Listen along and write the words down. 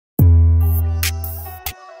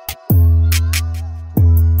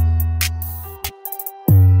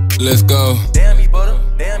Let's go. Damn me butter,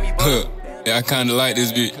 damn me butter. Yeah, I kinda like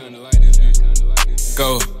this beat.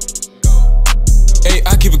 Go. Hey,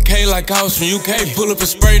 I keep a K like I was from UK. Pull up and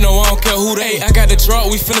spray, no, I don't care who they. I got the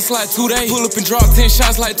drop, we finna slide 2 days. Pull up and drop 10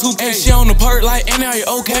 shots like 2K. Hey, she on the perk like, and are you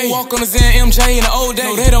okay? Walk on the Zan MJ in the old days.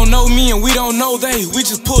 No, they don't know me and we don't know they. We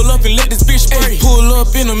just pull up and let this bitch spray. Ay, pull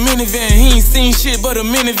up in a minivan, he ain't seen shit but a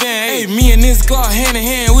minivan. Hey, me and this Glock hand in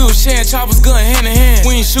hand, we was sharing choppers gun hand in hand.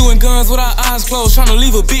 We ain't shooting guns with our eyes closed, tryna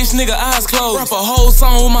leave a bitch nigga eyes closed. Rap a whole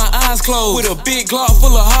song with my eyes closed, with a big Glock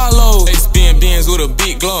full of hollows. They spin bins with a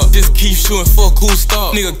big Glock, just keep shooting for a cool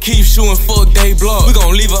stop. Nigga keep shooting, fuck they block. We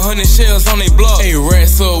gon' leave 100 shells on they block. Hey,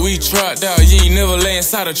 rats up, we trapped out. You ain't never lay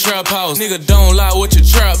inside a trap house. Nigga don't lie what you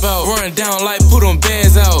trap about. Run down like put them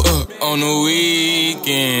bags out. On the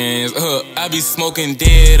weekends, I be smoking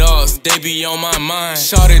dead offs. They be on my mind.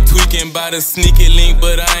 Shorty tweaking by the sneaky link,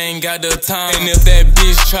 but I ain't got the time. And if that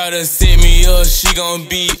bitch try to set me up, she gon'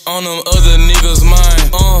 be on them other niggas'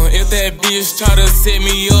 mind. If that bitch try to set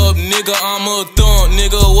me up, nigga, I'm a thump.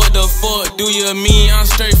 Nigga, what the fuck do you mean? I'm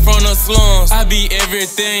straight from the slums. I be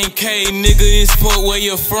everything K, nigga, it's fuck where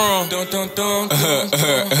you from.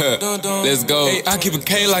 Let's go. Hey, I keep a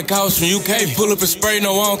K like I was from UK. Pull up and spray,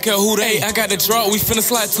 no, I don't care who they. I got the drop, we finna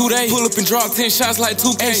slide 2 days. Pull up and drop 10 shots like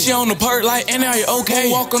 2K. Hey, she on the perk like, and are you okay?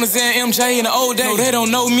 Walk on the Zan MJ in the old days. No, they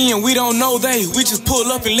don't know me and we don't know they. We just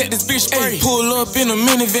pull up and let this bitch spray. Ay, pull up in a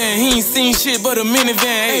minivan, he ain't seen shit but a minivan.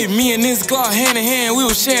 Hey, me and this Glock hand in hand, we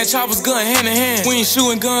was sharing choppers gun hand in hand. We ain't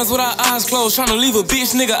shooting guns with our eyes closed, tryna leave a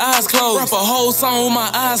bitch nigga eyes closed. Rap a whole song with my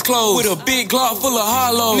eyes closed, with a big Glock full of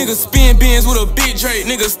hollows. Nigga spin bins with a big Drake,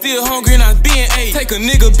 nigga still hungry and I been ate. Take a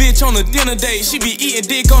nigga bitch on a dinner date, she be eating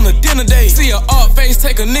dick on a dinner date. See a art face,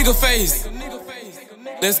 take a nigga face.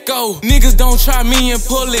 Let's go. Niggas don't try me and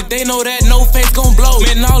pull it, they know that no face gon' blow.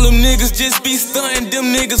 Man, all them niggas just be stuntin',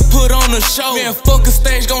 them niggas put on a show. Man, fuck a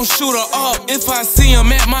stage, gon' shoot her up if I see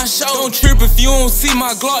him at my show. Don't trip if you don't see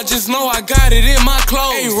my Glock, just know I got it in my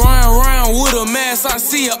clothes. Hey, round with a mask, I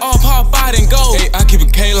see it all pop out and go. Hey, I keep a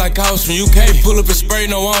K like I was from UK. Pull up and spray,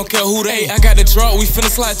 no, I don't care who they. I got the drop, we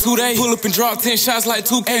finna slide 2 days. Pull up and drop 10 shots like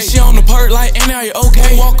 2K. Hey, she on the perk like, and are you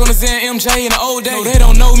okay? Walk on the Zan MJ in the old days. No, they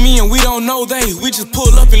don't know me and we don't know they. We just pull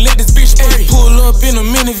up and let this bitch spray. Ay, pull up in a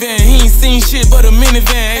minivan, he ain't seen shit but a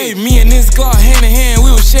minivan. Hey, me and this Glock hand in hand,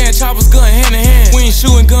 we was sharing choppers gun hand in hand. We ain't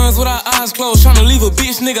shooting guns with our eyes closed, tryna leave a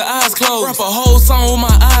bitch nigga eyes closed. Rap a whole song with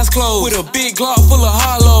my eyes closed, with a big Glock full of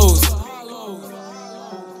hollows.